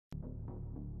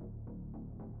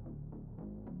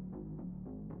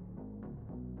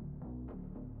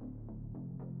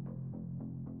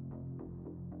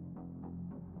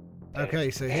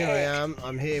Okay, so here I am.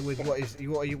 I'm here with what is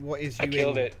you I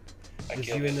killed it. I Was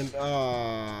killed you it. in the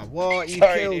what? You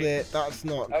Sorry, killed dude. it. That's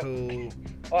not cool.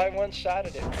 Oh, I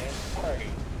one-shotted it, man. Sorry.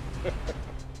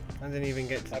 I didn't even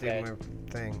get to do bad. my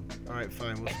thing. Alright,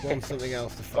 fine. We'll spawn something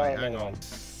else to fight. Hang on.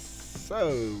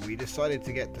 So, we decided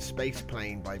to get the Space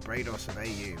Plane by Brados of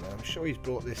AU. And I'm sure he's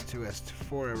brought this to us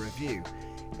for a review.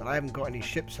 But I haven't got any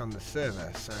ships on the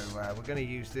server. So, we're going to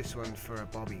use this one for a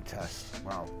Bobby test.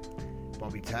 Well,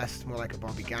 Bobby test? More like a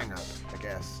Bobby gang up, I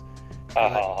guess.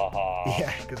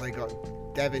 Yeah, because I got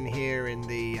Devin here in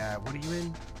the... what are you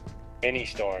in? Mini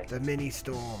Storm. The Mini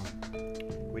Storm,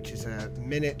 which is a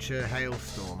miniature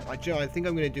hailstorm. I think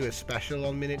I'm going to do a special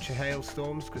on miniature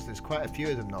hailstorms because there's quite a few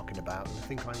of them knocking about, and I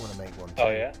think I want to make one too.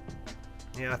 Oh yeah?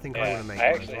 Yeah, I think I want to make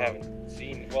I one actually as well. haven't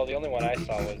seen... Well, the only one I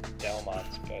saw was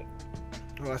Delmont's, but...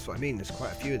 Well, that's what I mean. There's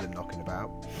quite a few of them knocking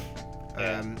about.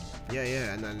 Yeah,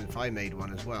 and then if I made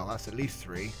one as well, that's at least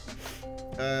 3.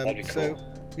 That'd be so,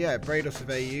 cool. yeah, Brados of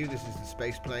AU, this is the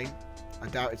space plane. I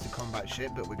doubt it's a combat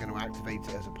ship, but we're going to activate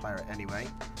it as a pirate anyway.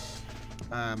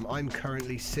 I'm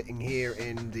currently sitting here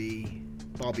in the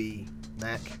Bobby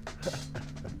mech.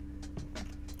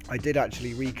 I did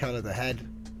actually recolor the head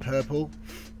purple,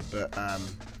 but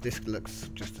this looks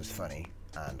just as funny,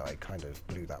 and I kind of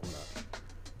blew that one up.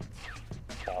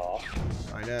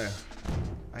 Aww.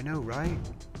 I know, right?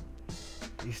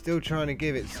 You're still trying to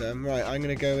give it some. Right, I'm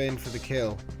going to go in for the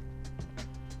kill.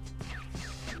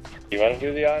 You want to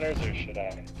do the honors, or should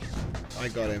I? I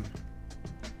got him.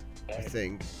 I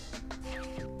think.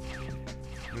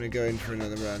 I'm going to go in for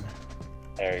another run.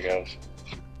 There he goes.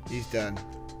 He's done.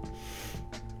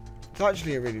 It's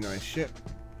actually a really nice ship.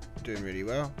 Doing really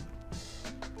well.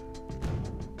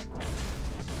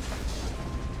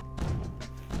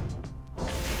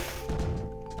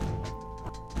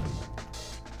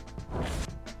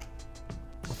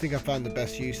 I think I found the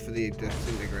best use for the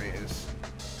disintegrators.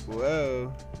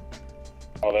 Whoa.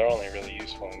 Oh, they're only really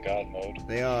useful in God mode.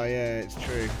 They are, yeah, it's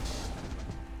true.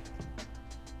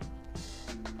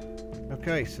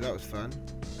 Okay, so that was fun.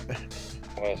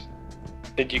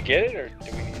 Did you get it, or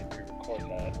do we need to re-record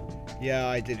that? Yeah,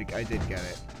 I did get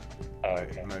it. Oh,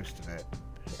 okay. Most of it.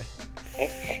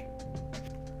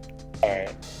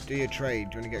 Alright. Do your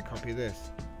trade. Do you want to get a copy of this?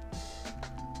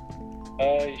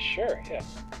 Sure, yeah.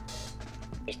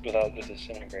 Just without the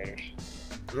disintegrators.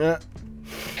 Yeah.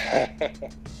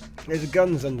 There's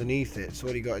guns underneath it, so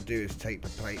all you got to do is take the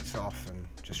plates off and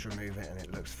just remove it, and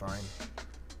it looks fine.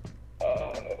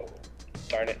 Oh,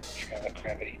 darn it,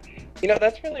 gravity. You know,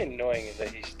 that's really annoying, is that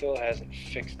he still hasn't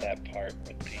fixed that part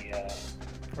with the,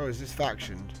 Oh, is this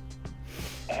factioned?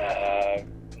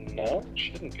 No,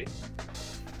 shouldn't be.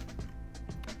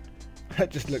 That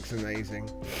just looks amazing.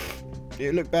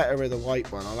 It'll look better with a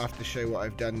white one. I'll have to show what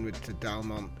I've done with to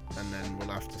Dalmont, and then we'll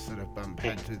have to sort of bump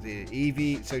head to the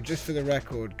EV. So just for the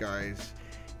record, guys,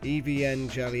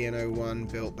 EVN Jelly and 01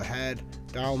 built the head,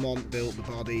 Dalmont built the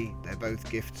body. They're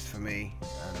both gifts for me,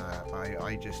 and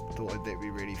I just thought it'd be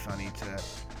really funny to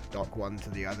dock one to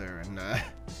the other, and I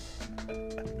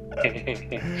think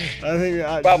it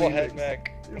actually Bobblehead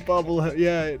mech. Bobblehead,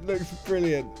 yeah, it looks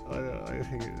brilliant. I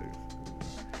think it looks.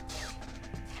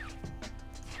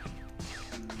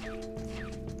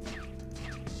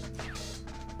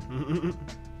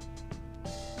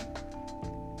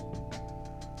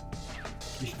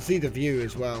 You should see the view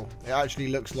as well. It actually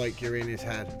looks like you're in his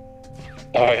head.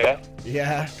 Oh yeah?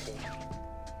 Yeah.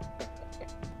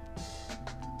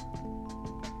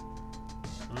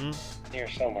 Here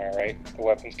somewhere, right? The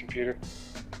weapons computer?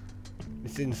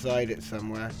 It's inside it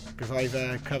somewhere. Because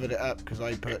I've covered it up because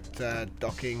I put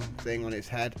docking thing on its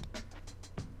head.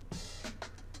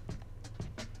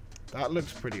 That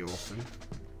looks pretty awesome.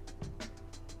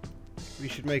 We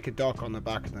should make a dock on the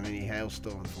back of the mini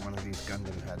hailstorm for one of these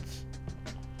Gundam heads.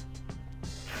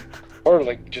 Or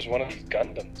like just one of these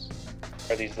Gundams.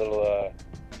 Or these little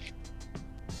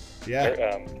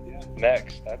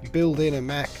mechs. That'd be build in a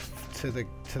mech to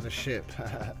the ship.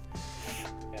 Yeah,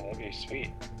 that'd be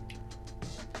sweet.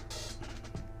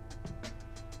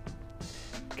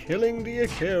 Killing the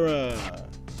Akira.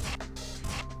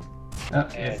 Oh,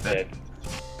 And dead.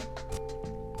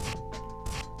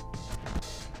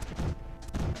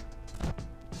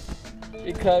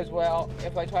 Because, well,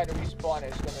 if I try to respawn,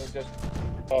 it's going to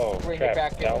just bring it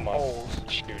back in the holes.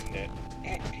 Shooting it.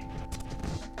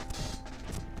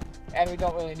 And we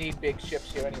don't really need big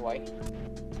ships here anyway.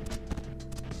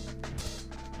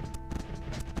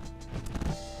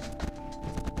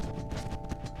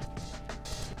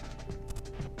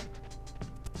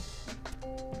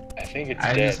 think it's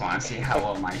I dead. just want to see how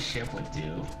well my ship would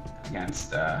do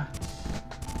against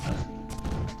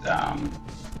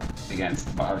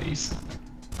bodies.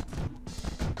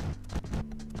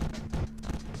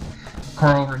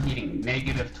 Core overheating,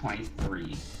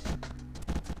 -23.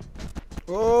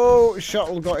 Oh,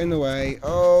 shuttle got in the way.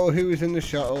 Oh, who was in the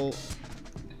shuttle?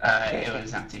 It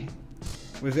was empty.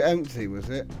 Was it empty, was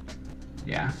it?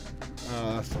 Yeah.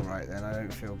 Oh, that's alright then. I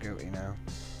don't feel guilty now.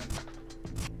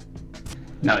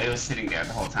 No, it was sitting there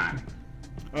the whole time.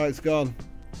 Oh, it's gone.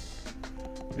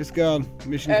 It's gone.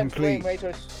 Mission complete. Frame rate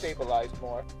are stabilized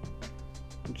more.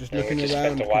 I'm just Yeah, looking we just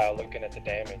around. spent a while looking at the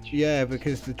damage. Yeah,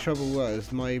 because the trouble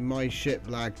was my ship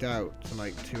lagged out to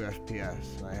like 2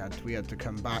 FPS. And we had to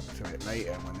come back to it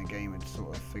later when the game had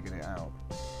sort of figured it out.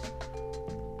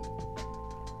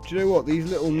 Do you know what? These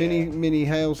little mini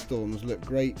hailstorms look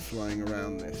great flying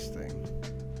around this thing.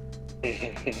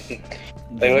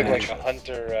 They look like a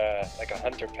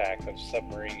hunter pack of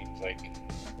submarines. Like,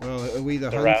 well, are we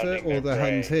the hunter or the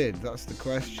hunted? That's the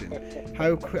question.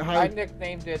 How I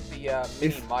nicknamed it the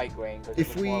mini migraine because it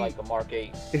was more like a Mark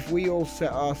 8. If we all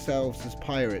set ourselves as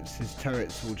pirates, his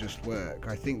turrets will just work.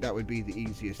 I think that would be the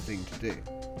easiest thing to do.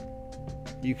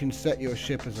 You can set your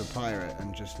ship as a pirate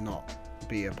and just not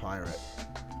be a pirate.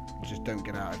 Just don't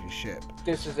get out of your ship.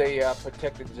 This is a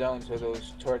protected zone, so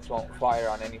those turrets won't fire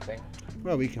on anything.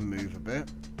 Well, we can move a bit.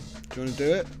 Do you want to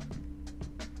do it?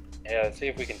 yeah, let's see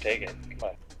if we can take it. Come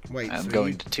on. Wait, I'm so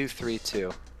going to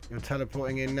 232. you're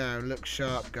teleporting in now. Look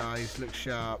sharp, guys. Look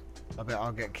sharp. I bet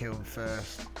I'll get killed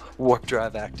first. Warp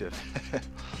drive active.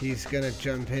 He's gonna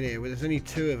jump in here. Well, there's only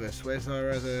 2 of us. Where's our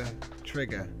other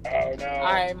trigger? Oh no.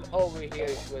 I'm over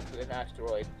here with an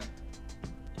asteroid.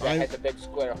 That had the big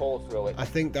square hole through it. I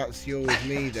think that's you with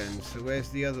me then. So where's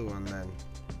the other one then?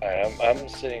 I'm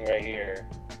sitting right here.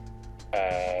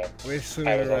 We're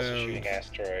swimming I was around. also shooting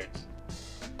asteroids.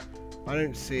 I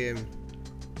don't see him.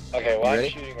 Okay, well You I'm ready?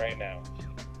 shooting right now.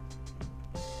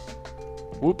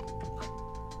 Whoop.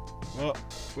 What?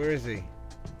 Where is he?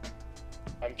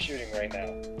 I'm shooting right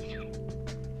now.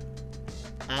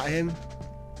 At him?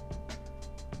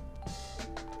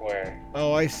 Where?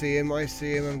 Oh, I see him. I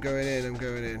see him. I'm going in. I'm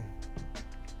going in.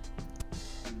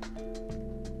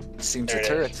 Seems There the it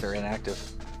turrets are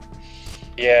inactive.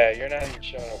 Yeah, you're not even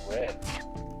showing up red.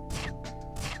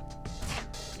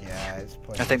 Yeah, it's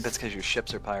pointless. I think that's because your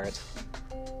ships are pirates.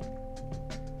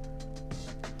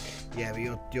 Yeah, but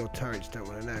your turrets don't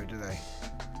want to know, do they?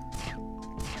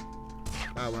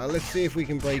 Oh well, let's see if we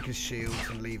can break his shields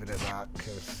and leave it at that,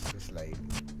 because it's late.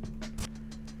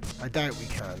 I doubt we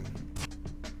can,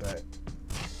 but...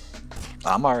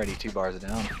 I'm already 2 bars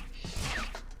down.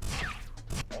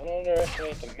 Don't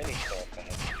underestimate the mini stuff, man.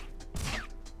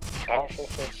 Powerful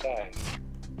for its size.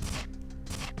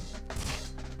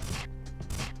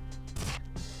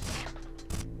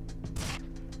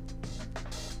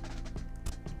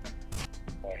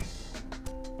 Boy.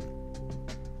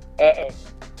 Uh-oh.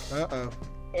 Uh-oh.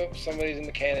 Oh, somebody's in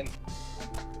the cannon.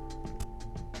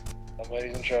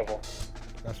 Somebody's in trouble.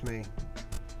 That's me.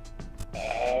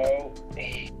 Oh,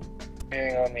 he's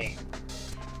bearing on me.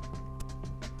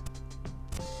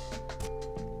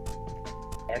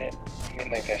 Darn it. I'm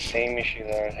getting like that same issue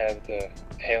that I had with the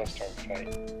hailstorm fight.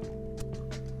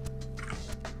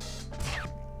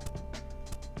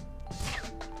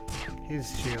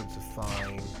 His shields are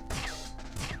fine.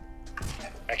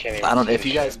 I can't even I don't know see if the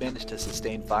you guys ship. managed to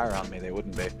sustain fire on me, they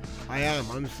wouldn't be. I am.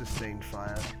 I'm sustained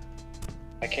fire.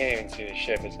 I can't even see the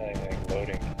ship. It's not even like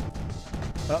loading.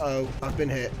 Uh-oh. I've been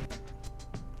hit.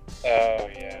 Oh,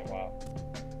 yeah, wow.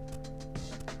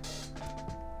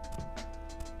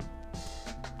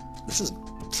 This is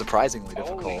surprisingly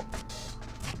difficult. Holy.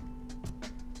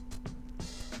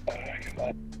 Come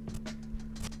on.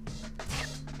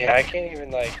 Yeah, I can't even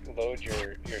like load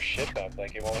your ship up.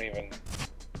 Like it won't even.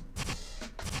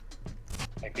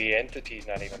 Like the entity's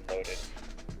not even loaded.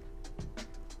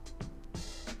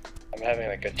 I'm having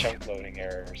like a chunk loading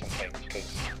error or something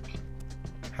because.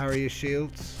 How are your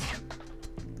shields?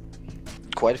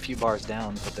 Quite a few bars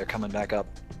down, but they're coming back up.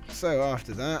 So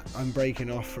after that, I'm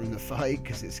breaking off from the fight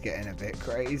because it's getting a bit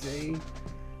crazy.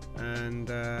 And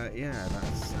yeah,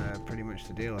 that's pretty much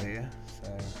the deal here.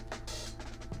 So.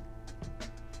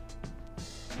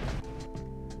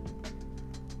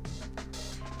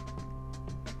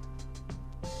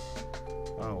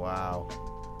 Oh wow.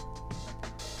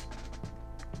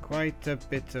 Quite a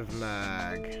bit of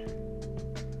lag.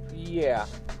 Yeah.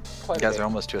 You guys are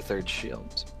almost to a 3rd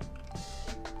shield.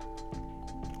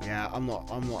 Yeah, I'm not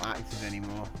active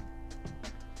anymore.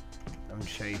 I'm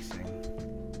chasing.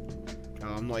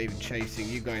 Oh, I'm not even chasing.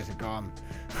 You guys are gone.